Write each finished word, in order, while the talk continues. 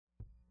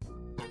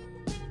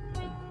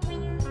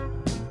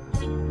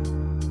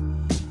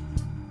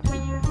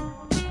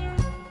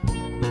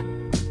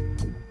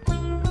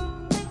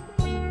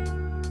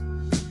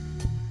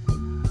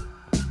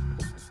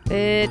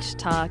Bitch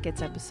Talk.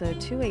 It's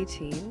episode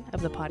 218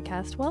 of the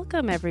podcast.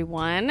 Welcome,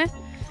 everyone.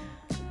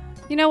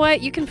 You know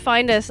what? You can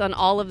find us on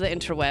all of the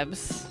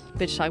interwebs.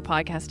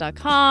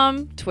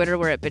 BitchTalkPodcast.com. Twitter,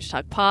 we're at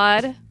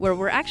BitchTalkPod, where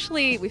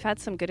we've had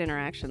some good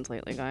interactions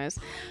lately, guys.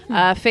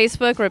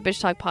 Facebook, we're at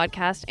BitchTalk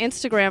Podcast.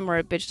 Instagram, we're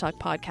at BitchTalk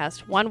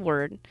Podcast, one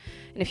word.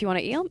 And if you want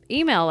to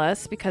email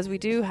us, because we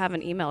do have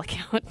an email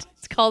account,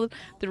 it's called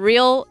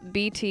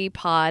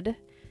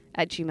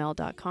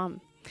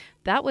therealbtpod@gmail.com.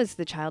 That was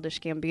the Childish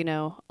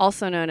Gambino,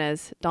 also known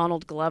as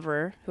Donald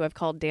Glover, who I've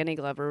called Danny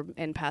Glover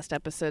in past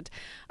episodes.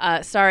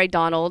 Sorry,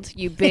 Donald,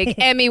 you big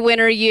Emmy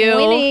winner, you.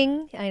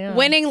 Winning. I know.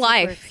 Winning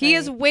life. Excited. He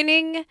is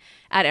winning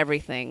at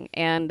everything.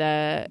 And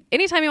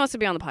anytime he wants to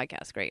be on the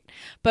podcast, great.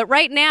 But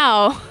right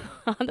now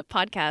on the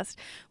podcast,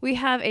 we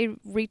have a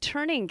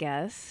returning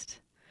guest.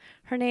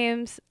 Her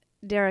name's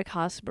Dara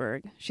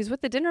Kosberg. She's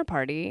with the Dinner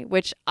Party,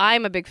 which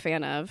I'm a big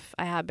fan of.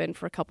 I have been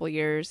for a couple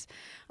years.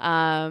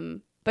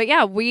 But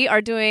yeah,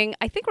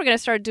 I think we're going to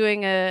start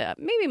doing a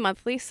maybe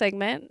monthly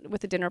segment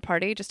with the Dinner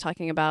Party, just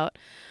talking about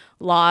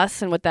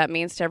loss and what that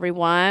means to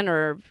everyone,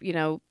 or, you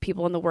know,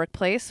 people in the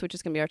workplace, which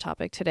is going to be our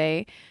topic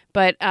today.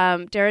 But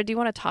Dara, do you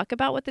want to talk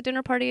about what the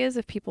Dinner Party is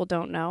if people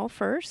don't know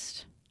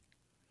first?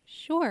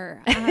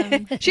 Sure.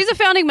 She's a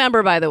founding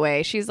member, by the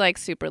way. She's like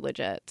super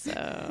legit.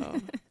 So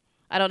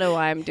I don't know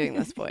why I'm doing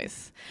this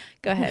voice.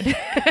 Go ahead.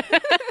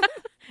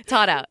 It's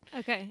hot out.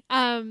 Okay.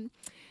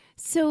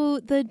 So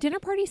the Dinner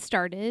Party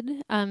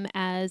started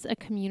as a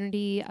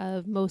community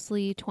of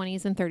mostly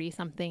 20s and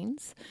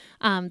 30-somethings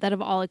that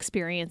have all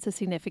experienced a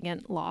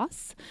significant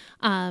loss,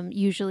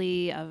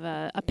 usually of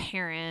a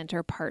parent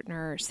or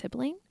partner or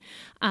sibling.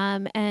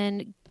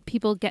 And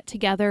people get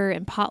together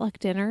in potluck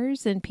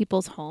dinners in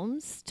people's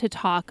homes to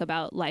talk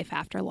about life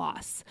after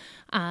loss.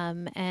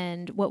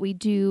 And what we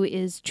do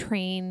is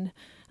train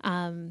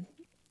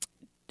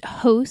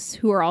hosts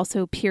who are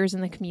also peers in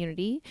the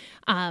community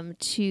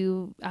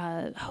to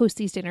host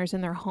these dinners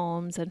in their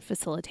homes and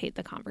facilitate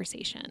the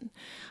conversation.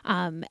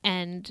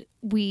 And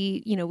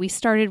we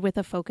started with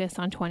a focus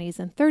on 20s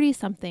and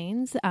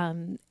 30-somethings,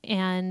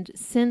 and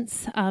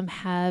since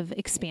have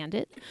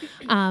expanded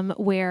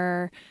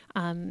where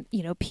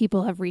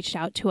people have reached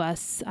out to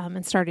us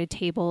and started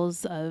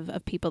tables of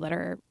people that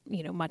are,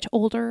 much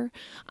older,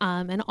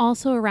 and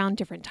also around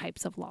different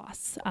types of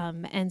loss.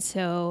 And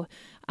so,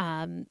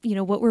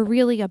 what we're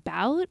really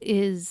about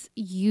is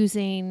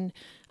using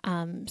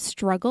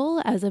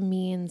struggle as a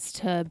means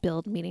to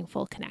build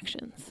meaningful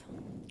connections.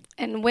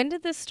 And when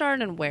did this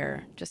start and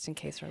where, just in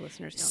case our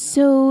listeners don't know?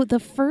 So the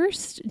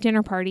first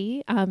Dinner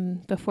Party,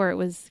 before it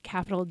was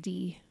capital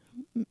D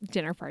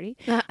Dinner Party,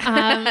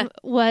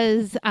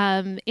 was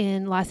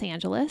in Los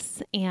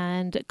Angeles,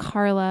 and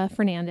Carla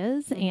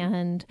Fernandez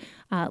and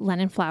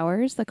Lennon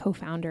Flowers, the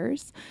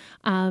co-founders,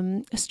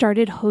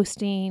 started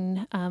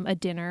hosting a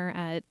dinner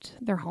at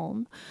their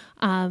home.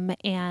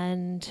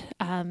 And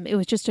it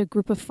was just a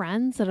group of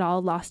friends that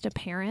all lost a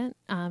parent,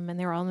 and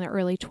they were all in their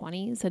early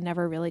 20s and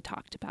never really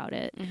talked about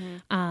it.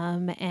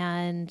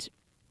 And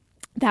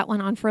that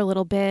went on for a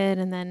little bit,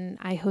 and then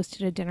I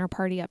hosted a dinner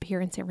party up here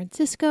in San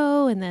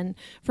Francisco, and then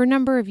for a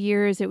number of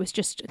years it was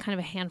just kind of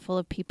a handful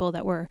of people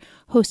that were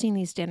hosting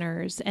these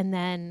dinners. And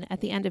then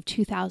at the end of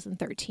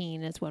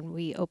 2013 is when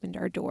we opened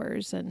our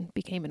doors and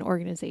became an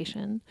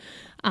organization,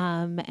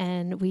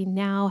 and we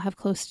now have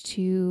close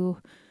to,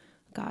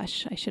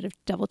 gosh, I should have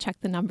double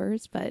checked the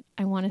numbers, but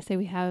I want to say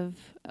we have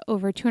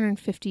over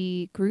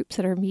 250 groups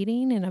that are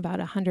meeting in about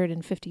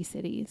 150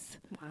 cities.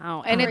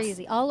 Wow. And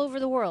crazy. All over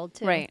the world,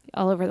 too. Right.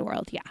 All over the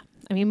world. Yeah.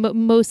 I mean,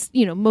 most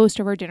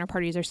of our dinner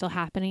parties are still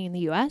happening in the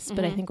U.S.,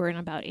 but I think we're in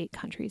about 8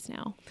 countries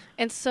now.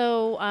 And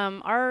so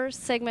our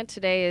segment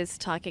today is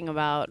talking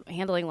about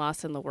handling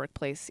loss in the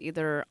workplace,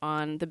 either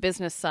on the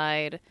business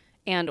side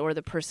and or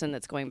the person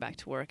that's going back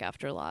to work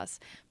after loss.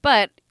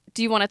 But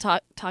do you want to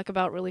talk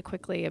about really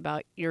quickly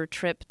about your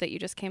trip that you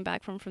just came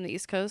back from the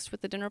East Coast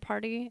with the Dinner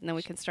Party? And then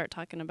we can start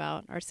talking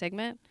about our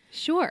segment.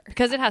 Sure.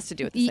 Because it has to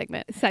do with the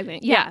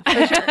segment. Yeah,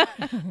 for sure.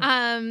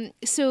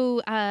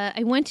 So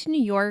I went to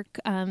New York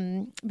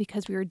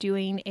because we were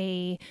doing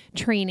a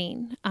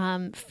training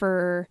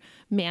for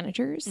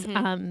managers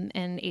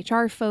and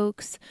HR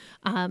folks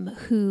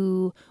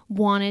who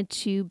wanted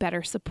to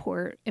better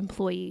support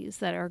employees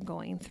that are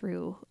going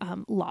through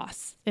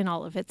loss in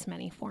all of its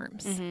many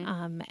forms.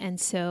 And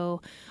so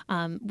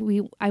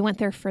I went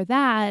there for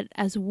that,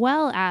 as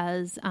well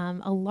as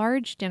a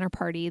large dinner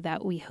party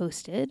that we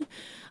hosted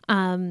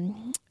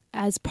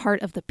as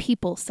part of the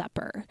People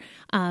Supper.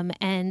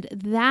 And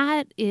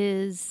that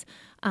is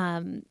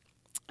a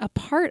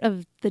part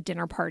of the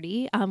dinner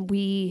party.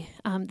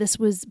 This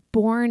was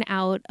born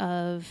out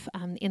of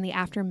in the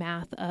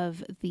aftermath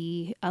of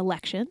the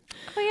election.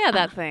 Oh yeah,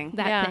 that thing.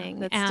 That thing.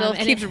 That still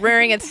keeps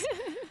rearing its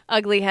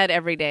ugly head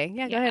every day.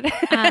 Yeah, go ahead.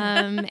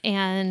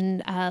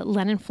 And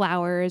Lennon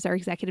Flowers, our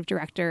executive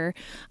director,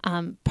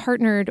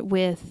 partnered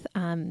with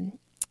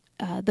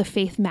the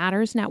Faith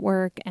Matters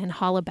Network and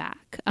Hollaback,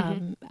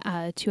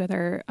 two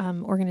other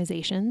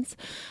organizations,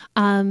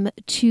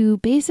 to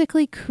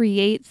basically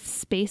create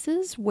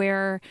spaces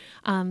where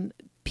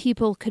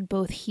people could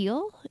both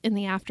heal in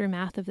the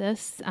aftermath of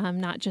this,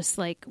 not just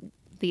like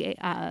the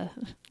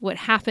what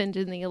happened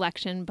in the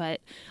election,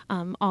 but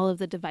all of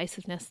the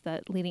divisiveness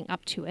that leading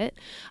up to it,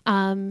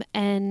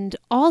 and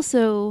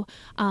also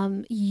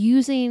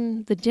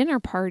using the dinner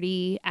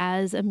party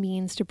as a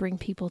means to bring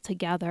people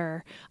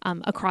together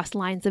across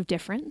lines of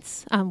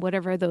difference,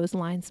 whatever those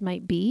lines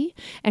might be,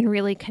 and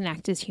really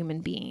connect as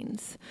human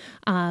beings.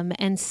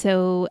 And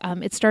so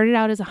it started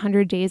out as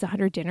 100 days,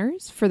 100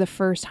 dinners for the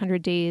first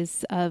 100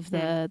 days of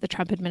the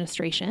Trump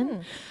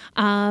administration,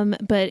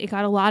 but it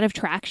got a lot of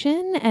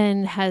traction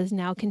and has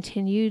now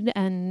continued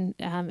and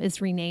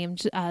is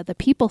renamed the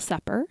People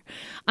Supper.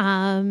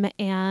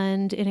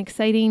 And in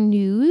exciting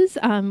news,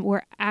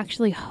 we're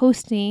actually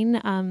hosting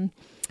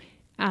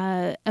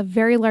a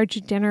very large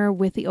dinner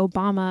with the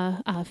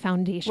Obama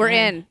Foundation. We're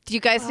in. Do you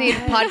guys need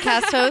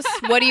podcast hosts?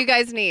 What do you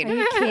guys need? Are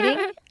you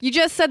kidding? You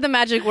just said the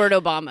magic word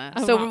Obama.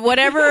 So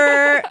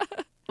whatever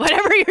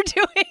you're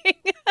doing.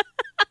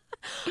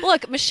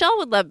 Look, Michelle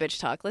would love bitch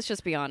talk. Let's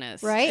just be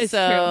honest. Right? It's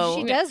So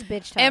true. She does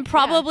bitch talk. and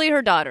probably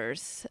her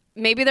daughters.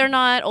 Maybe they're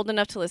not old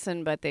enough to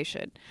listen, but they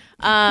should.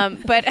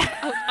 But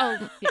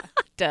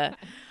duh.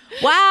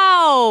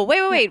 Wow.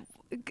 Wait.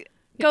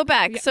 Go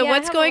back. So Yeah, I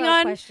what's have a going lot of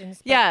on? questions,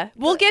 but- Yeah,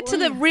 we'll get to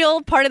the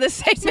real part of the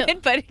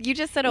segment, but you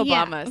just said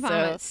Yeah,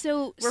 Obama,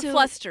 so we're so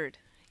flustered.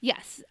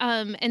 Yes.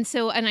 And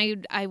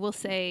I will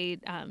say,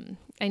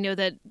 I know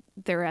that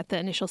they're at the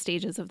initial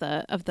stages of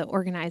the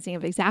organizing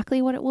of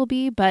exactly what it will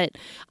be, but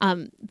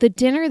the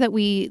dinner that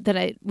we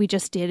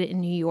just did in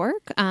New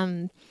York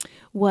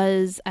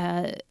was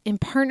in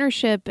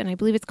partnership, and I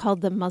believe it's called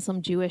the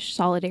Muslim Jewish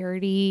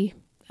Solidarity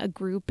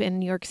group in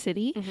New York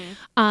City,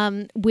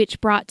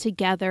 which brought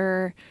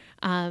together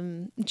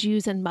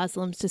Jews and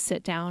Muslims to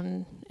sit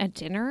down at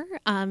dinner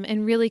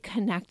and really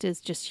connect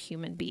as just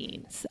human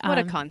beings. What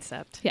a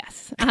concept.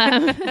 Yes.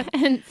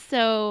 And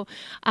so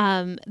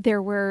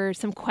there were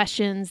some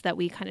questions that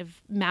we kind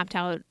of mapped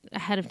out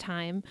ahead of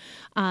time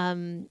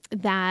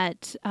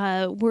that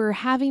were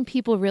having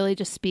people really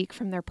just speak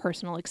from their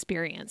personal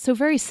experience. So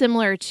very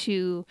similar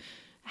to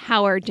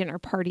how our dinner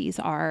parties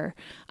are,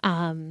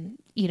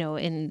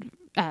 in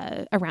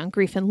around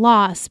grief and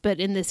loss, but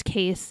in this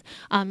case,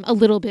 a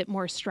little bit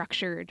more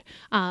structured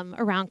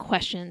around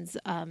questions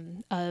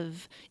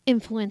of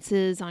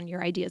influences on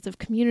your ideas of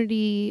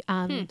community,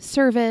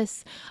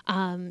 service,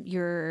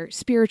 your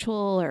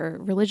spiritual or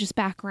religious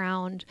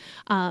background.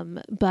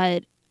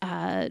 But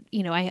I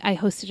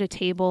hosted a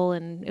table,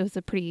 and it was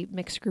a pretty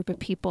mixed group of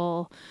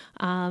people,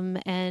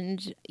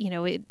 and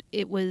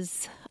it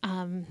was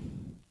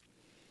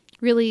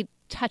really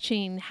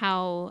touching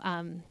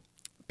how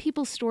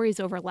people's stories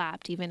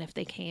overlapped, even if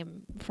they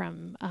came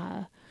from,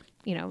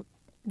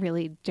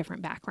 really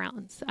different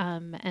backgrounds.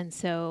 And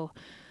so,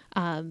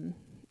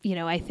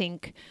 I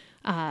think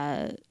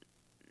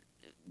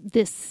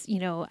this,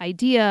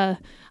 idea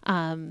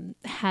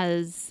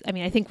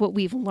I think what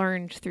we've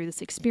learned through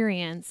this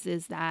experience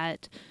is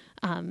that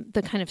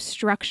the kind of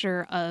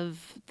structure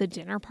of the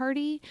dinner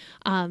party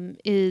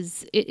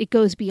it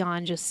goes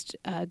beyond just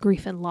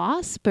grief and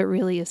loss, but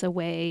really is a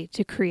way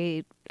to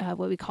create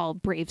what we call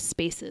brave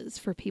spaces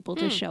for people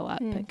to show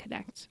up and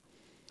connect.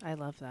 I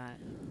love that.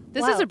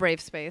 This Wow. is a brave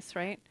space,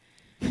 right?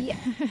 Yeah.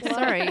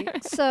 Sorry.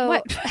 So,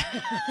 What?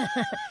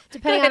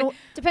 depending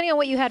on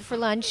what you had for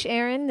lunch,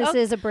 Erin, this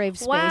is a brave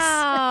space.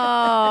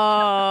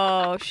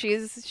 Wow.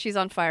 she's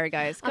on fire,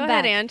 guys. Go I'm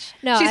ahead, back. Ange.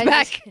 No, she's I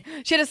back.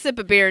 She had a sip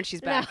of beer and she's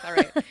back. All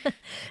right.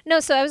 No,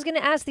 so I was going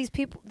to ask these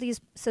people.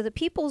 So the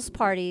people's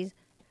parties,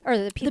 or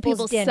the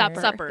people's dinner,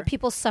 supper. the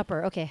people's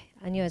supper. Okay,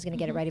 I knew I was going to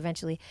get it right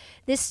eventually.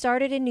 This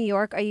started in New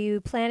York. Are you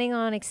planning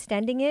on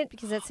extending it?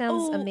 Because that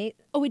sounds amazing.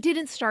 Oh, it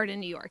didn't start in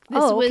New York. This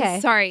Oh, was okay.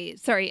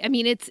 sorry. I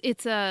mean,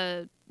 it's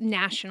a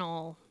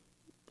national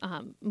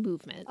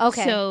movement.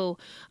 Okay. So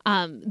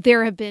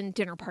there have been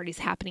dinner parties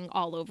happening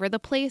all over the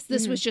place.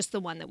 This was just the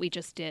one that we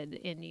just did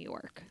in New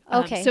York.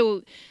 Okay.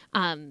 So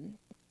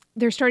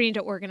they're starting to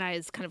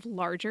organize kind of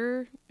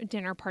larger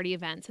dinner party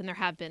events, and there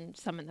have been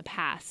some in the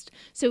past.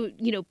 So,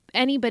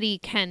 anybody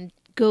can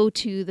go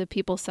to the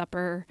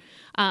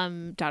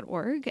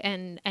peoplesupper.org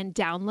and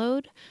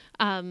download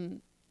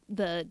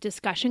the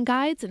discussion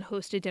guides and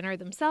host a dinner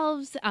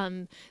themselves.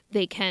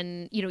 They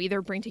can,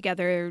 either bring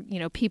together,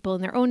 people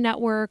in their own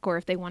network, or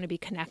if they want to be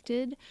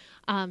connected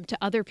to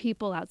other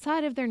people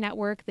outside of their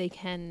network, they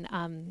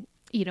can,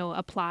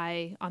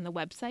 apply on the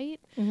website.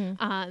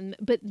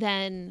 But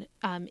then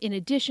in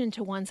addition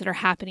to ones that are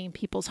happening in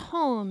people's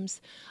homes,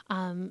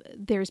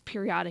 there's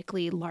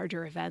periodically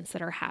larger events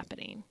that are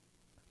happening.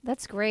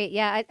 That's great.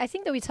 Yeah, I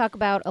think that we talk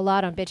about a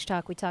lot on Bitch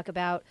Talk. We talk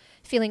about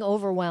feeling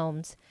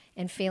overwhelmed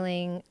and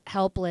feeling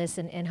helpless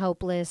and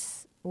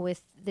hopeless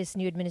with this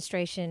new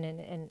administration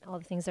and all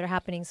the things that are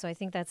happening. So I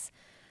think that's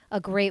a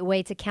great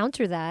way to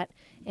counter that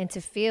and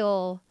to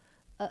feel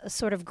a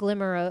sort of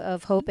glimmer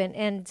of hope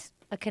and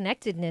a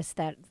connectedness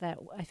that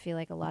I feel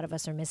like a lot of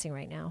us are missing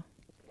right now.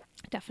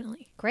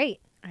 Definitely.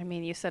 Great. I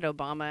mean, you said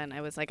Obama, and I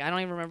was like, I don't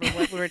even remember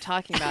what we were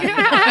talking about.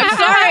 I'm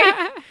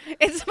sorry.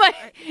 It's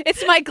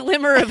my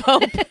glimmer of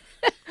hope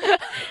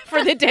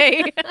for the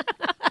day.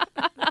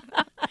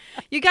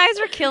 You guys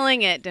are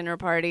killing it, Dinner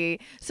Party.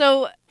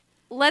 So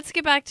let's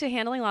get back to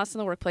handling loss in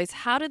the workplace.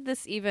 How did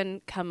this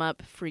even come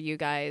up for you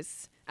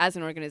guys as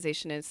an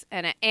organization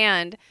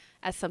and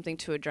as something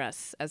to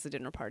address as a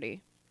dinner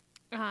party?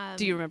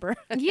 Do you remember?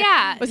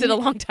 Yeah. Was it a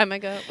long time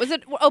ago? Was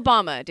it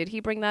Obama? Did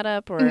he bring that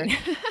up? Or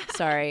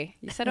sorry,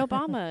 you said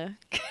Obama.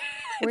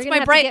 We're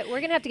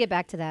gonna have to get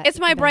back to that. It's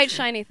my bright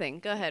shiny thing.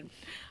 Go ahead.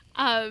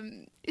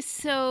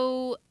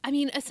 So, I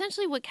mean,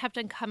 essentially what kept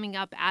on coming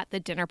up at the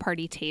dinner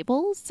party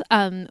tables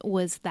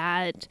was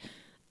that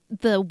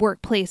the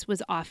workplace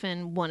was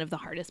often one of the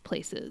hardest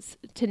places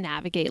to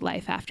navigate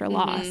life after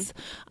loss.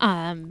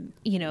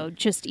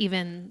 Just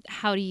even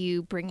how do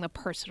you bring the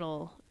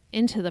personal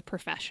into the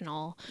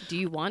professional? Do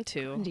you want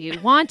to?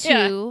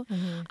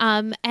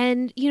 Yeah.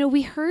 And,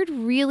 we heard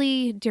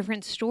really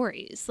different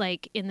stories.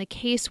 Like in the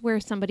case where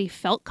somebody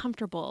felt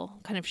comfortable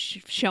kind of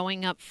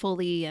showing up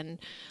fully and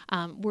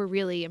were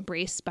really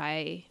embraced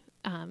by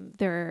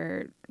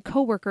their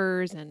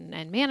coworkers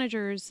and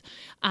managers,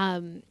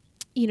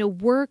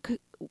 work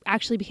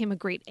actually became a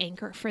great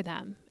anchor for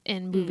them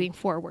in moving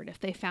forward. If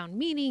they found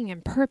meaning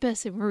and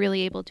purpose and were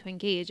really able to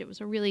engage, it was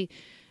a really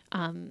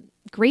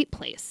great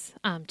place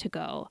to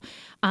go.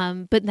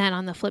 But then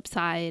on the flip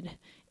side,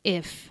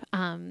 if,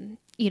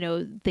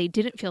 they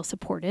didn't feel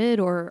supported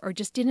or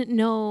just didn't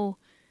know,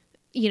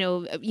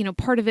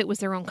 part of it was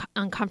their own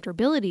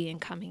uncomfortability in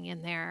coming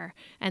in there.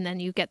 And then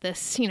you get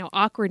this,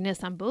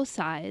 awkwardness on both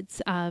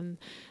sides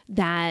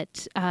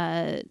that,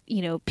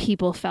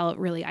 people felt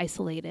really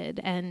isolated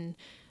and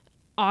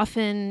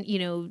often,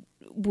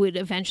 would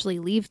eventually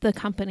leave the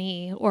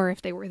company, or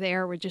if they were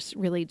there, were just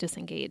really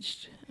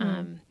disengaged.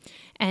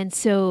 And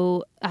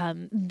so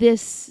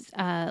this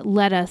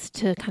led us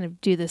to kind of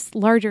do this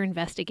larger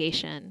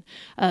investigation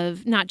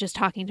of not just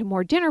talking to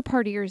more dinner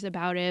partiers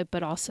about it,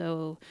 but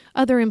also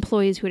other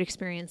employees who had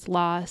experienced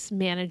loss,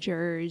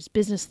 managers,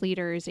 business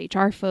leaders,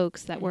 HR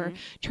folks that were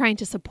trying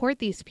to support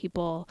these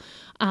people.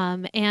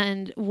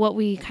 And what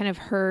we kind of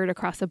heard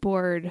across the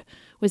board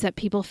was that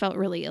people felt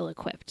really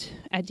ill-equipped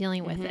at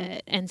dealing with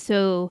it. And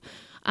so,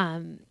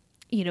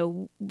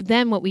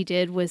 then what we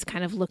did was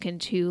kind of look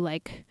into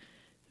like,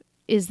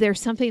 is there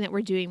something that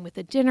we're doing with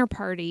the dinner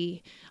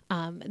party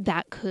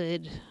that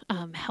could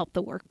help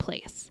the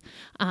workplace?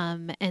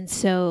 And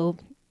so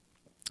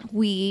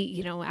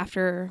we,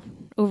 after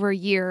over a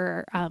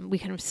year, we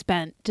kind of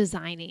spent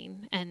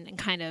designing and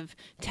kind of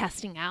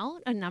testing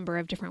out a number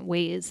of different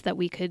ways that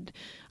we could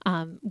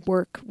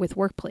work with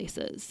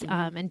workplaces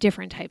and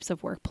different types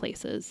of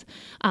workplaces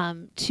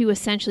to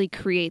essentially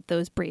create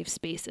those brave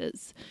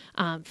spaces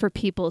for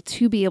people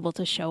to be able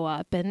to show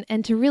up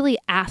and to really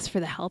ask for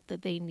the help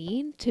that they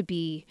need to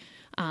be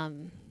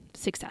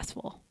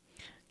successful.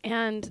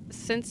 And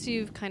since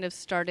you've kind of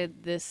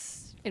started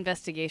this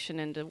investigation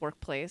into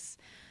workplace,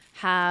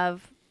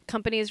 have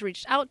companies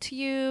reached out to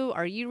you?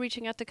 Are you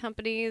reaching out to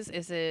companies?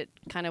 Is it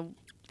kind of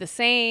the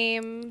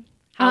same?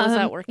 How is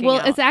that working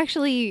out? It's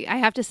actually, I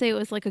have to say, it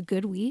was like a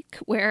good week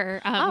where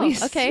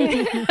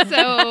okay.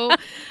 So,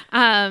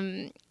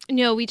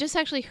 we just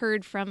actually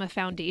heard from a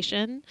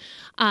foundation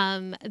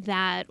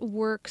that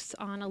works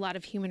on a lot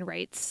of human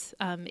rights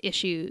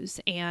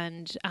issues,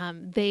 and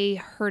they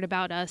heard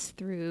about us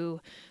through,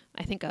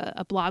 I think,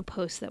 a blog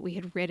post that we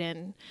had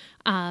written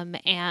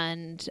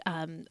and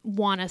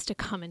want us to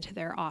come into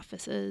their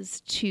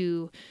offices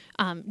to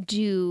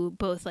do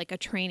both like a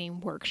training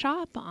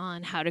workshop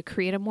on how to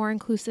create a more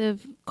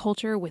inclusive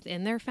culture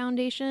within their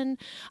foundation,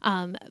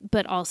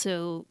 but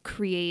also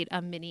create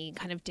a mini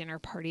kind of dinner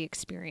party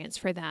experience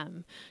for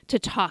them to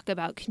talk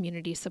about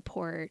community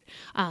support.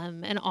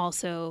 And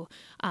also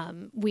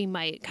we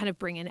might kind of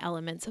bring in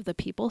elements of the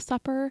People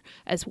Supper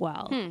as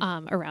well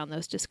around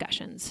those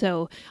discussions.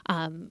 So,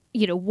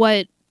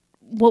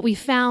 what we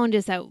found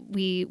is that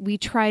we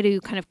try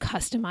to kind of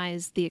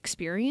customize the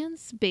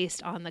experience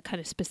based on the kind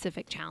of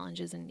specific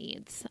challenges and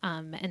needs.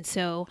 And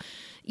so,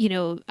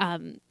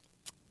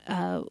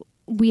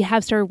 we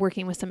have started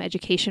working with some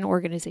education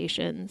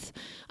organizations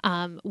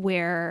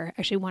where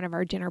actually one of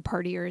our dinner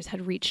partiers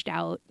had reached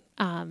out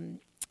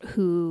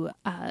who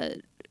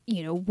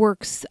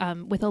works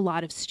with a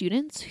lot of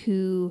students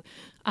who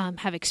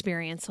have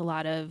experienced a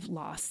lot of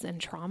loss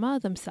and trauma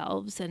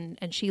themselves. And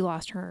she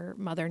lost her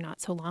mother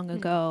not so long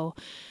ago.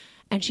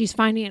 And she's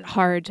finding it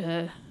hard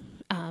to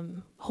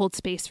hold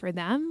space for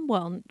them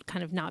while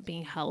kind of not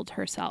being held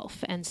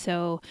herself. And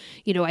so,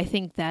 I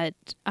think that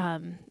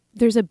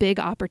there's a big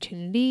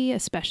opportunity,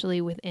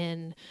 especially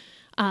within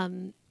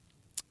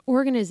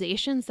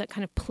organizations that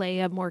kind of play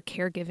a more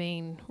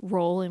caregiving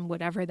role in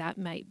whatever that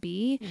might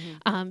be,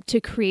 to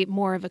create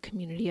more of a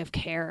community of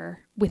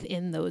care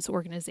within those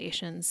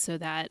organizations so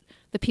that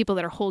the people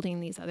that are holding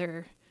these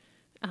other,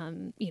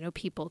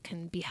 people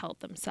can be held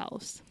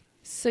themselves.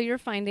 So you're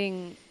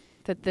finding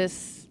that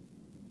this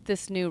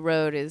new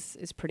road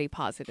is pretty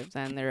positive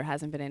then? There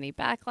hasn't been any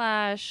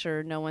backlash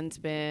or no one's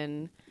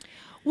been...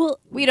 Well,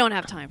 we don't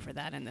have time for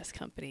that in this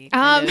company. No.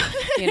 I'm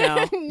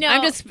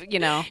just, No.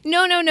 spitting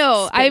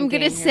I'm going to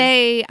game here.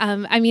 say,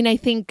 I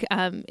think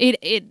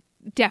it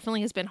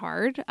definitely has been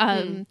hard.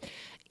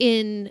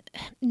 In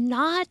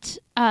not,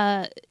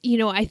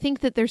 I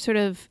think that there's sort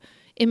of,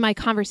 in my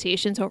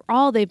conversations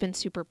overall, they've been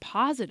super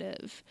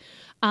positive.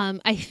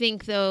 I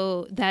think,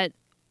 though, that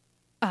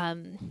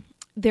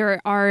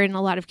there are, in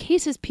a lot of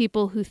cases,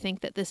 people who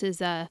think that this is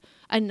a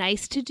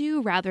nice to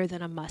do rather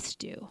than a must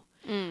do.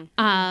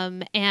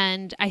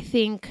 And I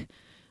think,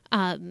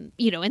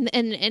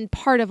 and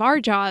part of our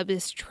job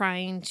is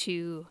trying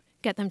to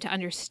get them to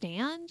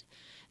understand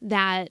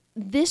that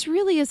this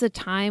really is a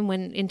time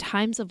when, in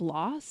times of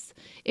loss,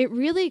 it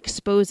really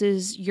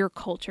exposes your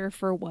culture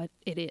for what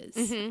it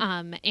is.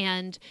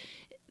 And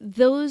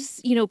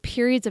those,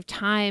 periods of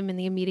time in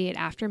the immediate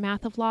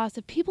aftermath of loss,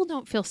 if people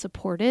don't feel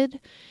supported,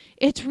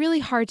 it's really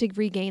hard to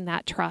regain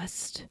that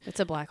trust. It's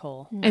a black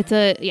hole. It's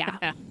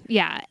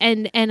yeah.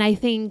 And I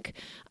think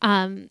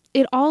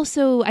it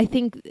also,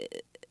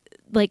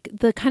 like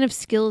the kind of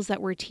skills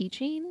that we're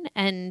teaching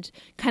and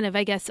kind of,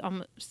 I guess,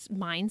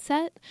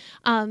 mindset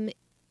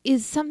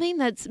is something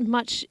that's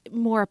much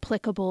more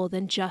applicable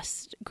than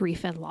just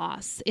grief and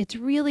loss. It's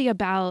really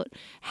about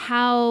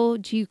how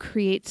do you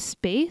create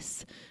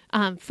space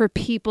for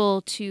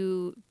people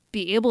to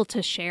be able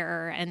to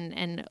share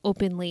and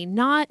openly,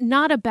 not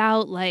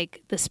about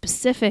like the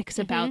specifics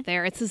about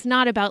there. It's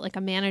not about like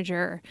a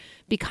manager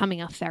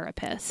becoming a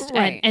therapist.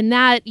 Right. And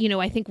that,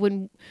 I think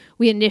when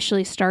we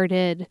initially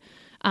started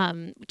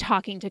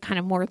talking to kind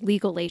of more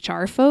legal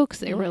HR folks,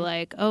 they were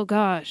like, oh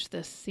gosh,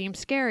 this seems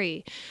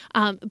scary.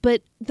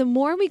 But the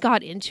more we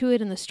got into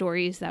it and the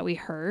stories that we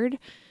heard,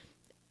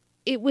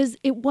 it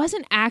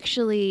wasn't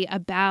actually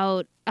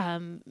about, a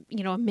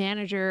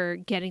manager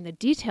getting the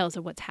details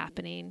of what's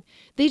happening.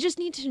 They just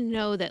need to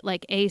know that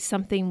like,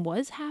 something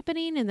was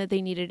happening and that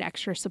they needed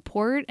extra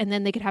support. And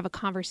then they could have a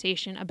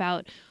conversation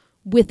about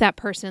with that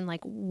person,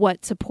 like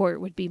what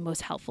support would be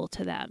most helpful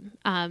to them.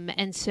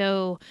 And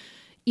so,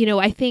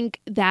 I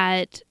think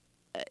that,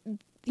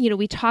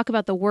 we talk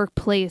about the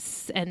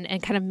workplace and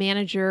kind of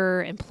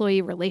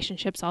manager-employee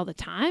relationships all the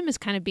time as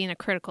kind of being a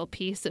critical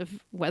piece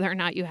of whether or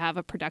not you have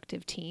a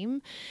productive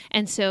team.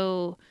 And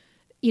so,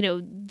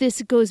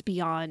 this goes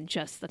beyond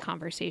just the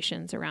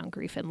conversations around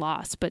grief and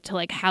loss, but to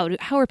like, how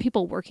are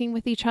people working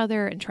with each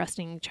other and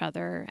trusting each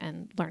other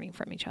and learning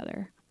from each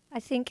other? I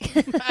think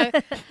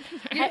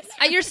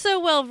You're so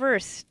well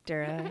versed,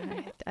 Dara.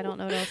 I don't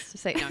know what else to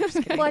say. No, I'm just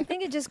kidding. well, I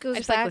think it just goes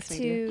just like back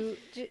listening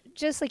to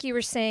just like you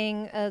were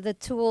saying, the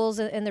tools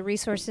and the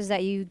resources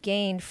that you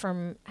gained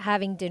from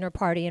having dinner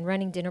party and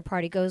running dinner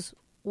party goes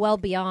well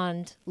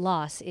beyond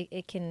loss.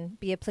 It can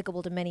be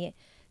applicable to many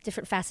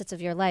different facets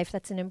of your life.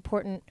 That's an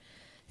important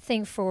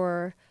thing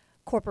for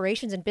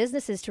corporations and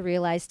businesses to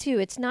realize too.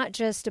 It's not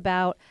just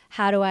about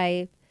how am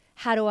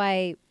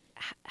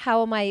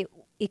I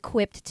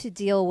equipped to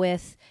deal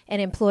with an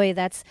employee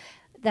that's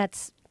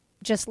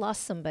just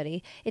lost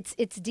somebody.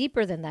 It's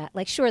deeper than that.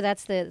 Like, sure,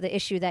 that's the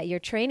issue that you're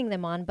training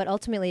them on, but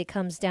ultimately it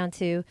comes down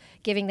to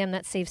giving them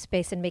that safe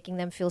space and making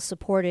them feel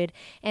supported.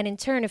 And in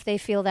turn, if they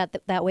feel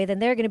that way, then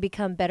they're going to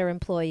become better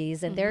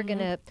employees and they're going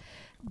to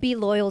be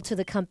loyal to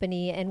the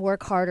company and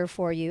work harder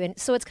for you. And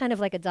so it's kind of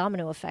like a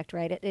domino effect,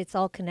 right? It's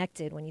all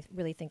connected when you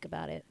really think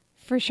about it.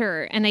 For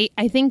sure. And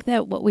I think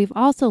that what we've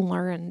also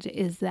learned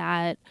is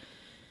that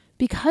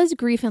because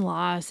grief and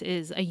loss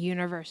is a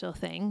universal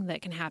thing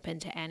that can happen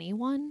to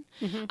anyone,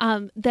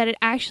 that it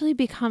actually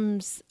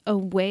becomes a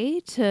way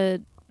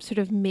to sort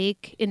of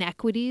make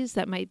inequities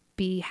that might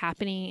be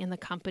happening in the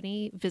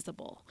company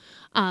visible.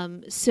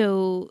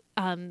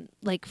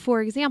 Like,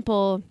 for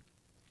example,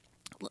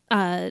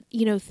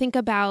 think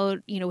about,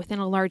 within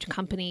a large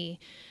company,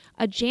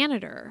 a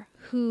janitor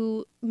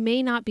who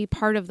may not be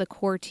part of the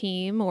core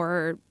team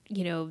or,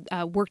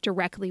 work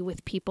directly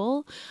with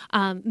people,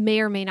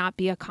 may or may not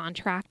be a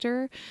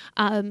contractor.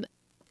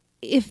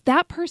 If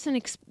that person,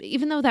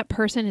 even though that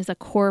person is a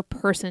core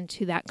person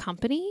to that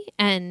company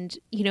and,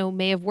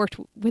 may have worked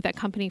with that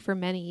company for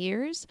many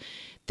years,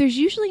 there's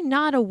usually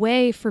not a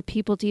way for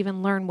people to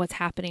even learn what's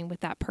happening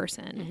with that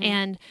person.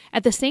 And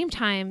at the same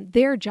time,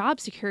 their job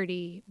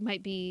security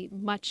might be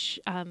much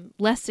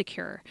less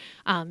secure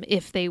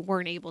if they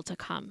weren't able to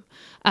come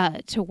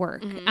to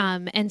work.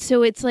 And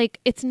so it's like,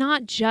 it's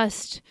not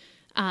just,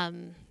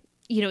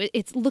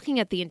 it's looking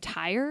at the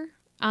entire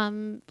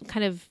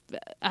kind of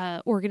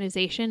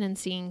organization and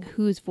seeing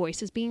whose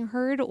voice is being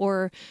heard.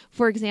 Or,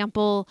 for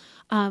example,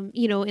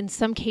 in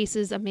some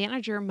cases, a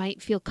manager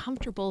might feel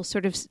comfortable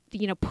sort of,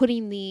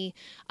 putting the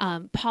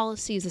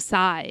policies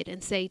aside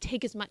and say,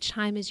 take as much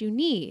time as you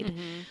need.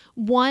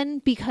 One,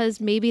 because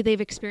maybe they've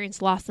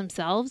experienced loss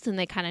themselves and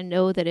they kind of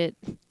know that it,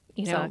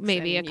 Sucks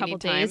maybe a and you couple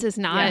need time. days is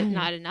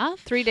not enough.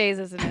 3 days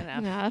isn't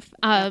enough.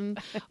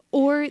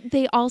 Or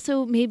they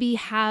also maybe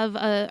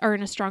are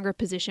in a stronger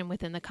position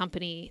within the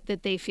company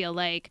that they feel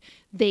like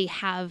they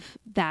have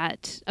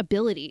that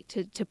ability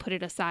to put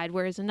it aside.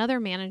 Whereas another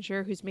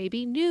manager who's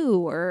maybe new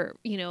or,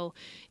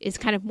 is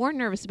kind of more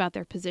nervous about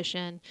their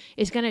position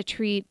is going to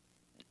treat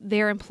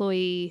their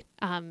employee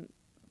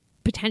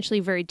potentially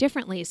very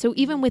differently. So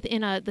even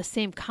within the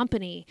same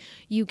company,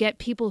 you get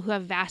people who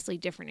have vastly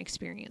different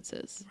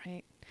experiences.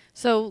 Right.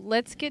 So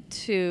let's get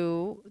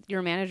to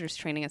your manager's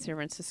training at San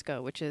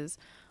Francisco, which is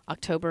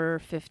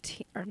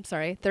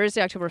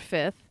Thursday, October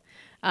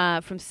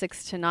 5th, from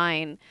 6 to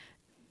 9.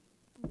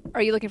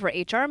 Are you looking for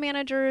HR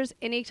managers,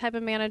 any type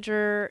of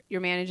manager?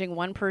 You're managing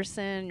one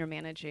person, you're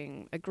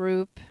managing a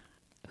group.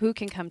 Who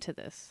can come to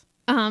this?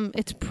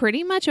 It's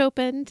pretty much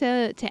open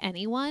to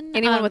anyone.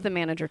 Anyone with a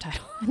manager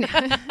title.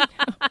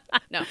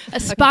 No.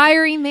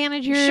 Aspiring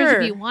managers,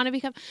 Sure. if you want to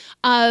become.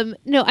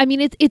 No, I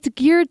mean, it's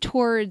geared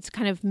towards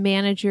kind of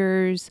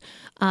managers,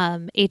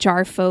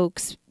 HR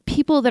folks,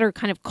 people that are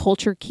kind of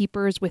culture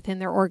keepers within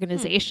their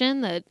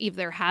organization that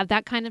either have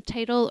that kind of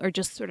title or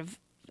just sort of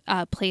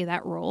play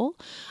that role.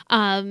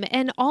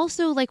 And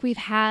also, like, we've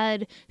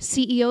had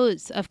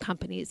CEOs of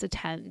companies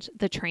attend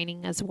the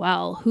training as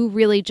well, who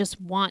really just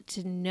want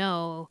to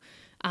know,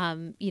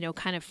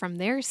 kind of from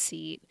their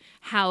seat,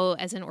 how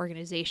as an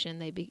organization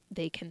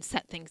they can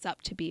set things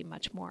up to be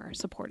much more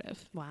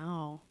supportive.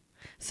 Wow.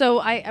 So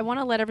I want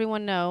to let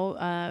everyone know,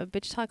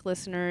 Bitch Talk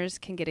listeners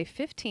can get a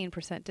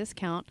 15%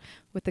 discount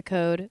with the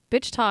code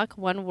BitchTalk,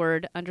 one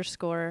word,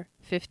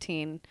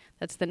 _15.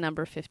 That's the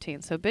number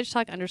 15. So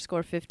BitchTalk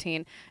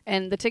 _15.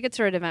 And the tickets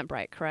are at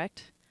Eventbrite,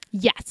 correct?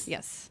 Yes.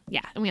 Yes.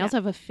 Yeah. And we also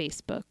have a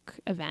Facebook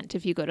event.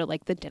 If you go to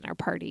like the dinner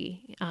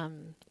party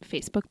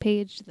Facebook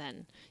page,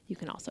 then you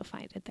can also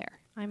find it there.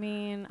 I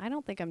mean, I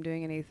don't think I'm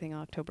doing anything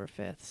October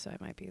 5th, so I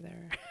might be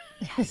there.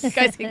 You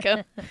guys can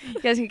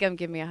come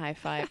give me a high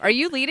five. Are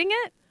you leading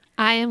it?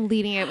 I am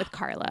leading it with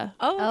Carla.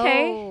 Oh,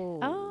 okay.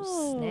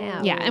 Oh,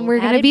 snap. Yeah, and we're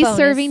going to Added be bonus.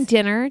 serving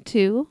dinner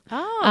too.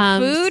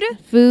 Oh,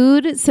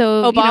 Food.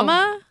 So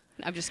Obama?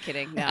 I'm just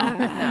kidding. No.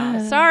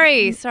 No.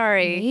 Sorry.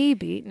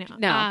 Maybe.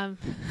 No.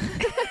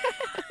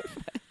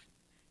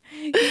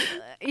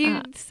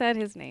 You said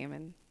his name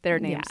and their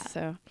names, Yeah.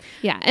 so.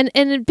 Yeah,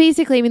 and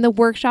basically, I mean, the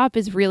workshop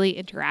is really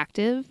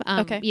interactive.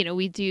 Okay.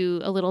 We do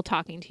a little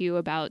talking to you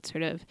about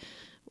sort of,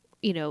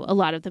 a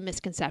lot of the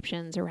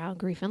misconceptions around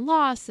grief and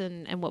loss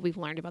and what we've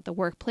learned about the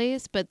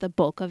workplace, but the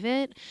bulk of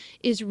it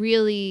is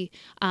really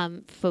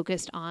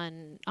focused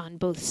on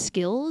both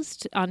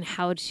skills, on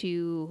how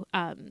to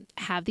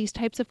have these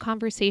types of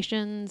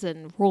conversations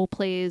and role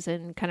plays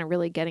and kind of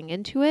really getting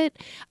into it.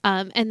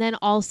 And then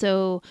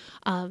also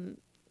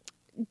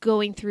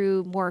going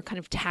through more kind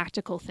of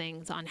tactical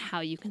things on how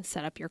you can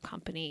set up your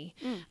company,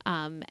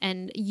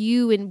 and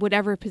you, in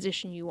whatever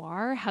position you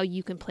are, how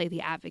you can play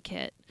the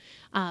advocate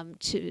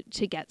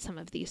to get some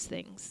of these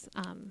things.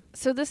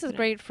 So this is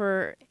great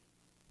for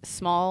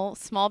small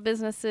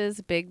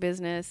businesses, big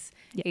business,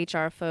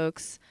 HR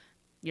folks.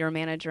 You're a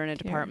manager in a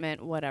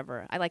department,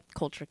 whatever. I like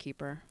Culture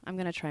Keeper. I'm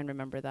going to try and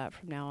remember that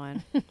from now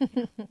on.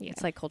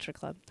 It's like Culture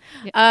Club.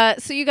 Yeah.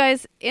 So you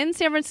guys, in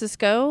San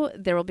Francisco,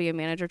 there will be a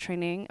manager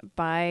training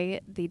by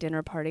the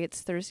dinner party.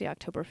 It's Thursday,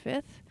 October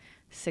 5th,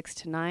 6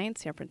 to 9,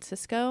 San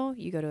Francisco.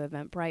 You go to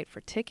Eventbrite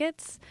for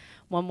tickets.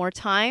 One more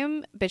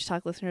time, Bitch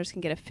Talk listeners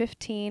can get a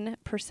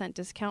 15%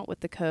 discount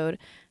with the code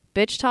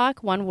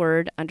BitchTalk, one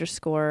word,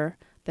 _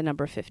 the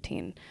number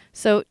 15.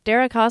 So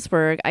Derek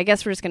Hosberg, I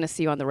guess we're just going to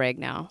see you on the reg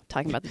now,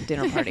 talking about the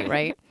dinner party,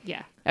 right?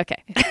 Yeah. Okay.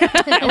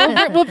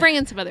 We'll bring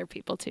in some other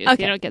people too, so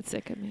you don't get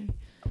sick of me.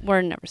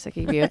 We're never sick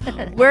of you.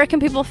 Where can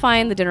people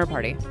find the dinner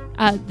party?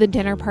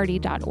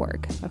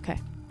 Thedinnerparty.org. Okay.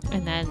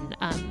 And then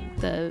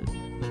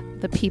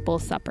the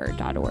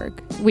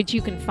peoplesupper.org, which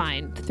you can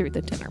find through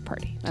the dinner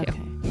party too. Okay.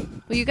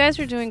 Well, you guys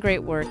are doing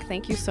great work.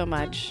 Thank you so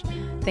much.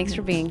 Thanks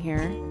for being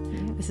here.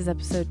 This is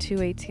episode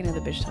 218 of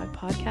the Bitch Talk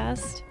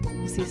podcast.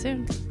 We'll see you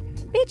soon.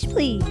 Bitch,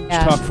 please.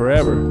 Talk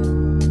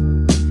forever.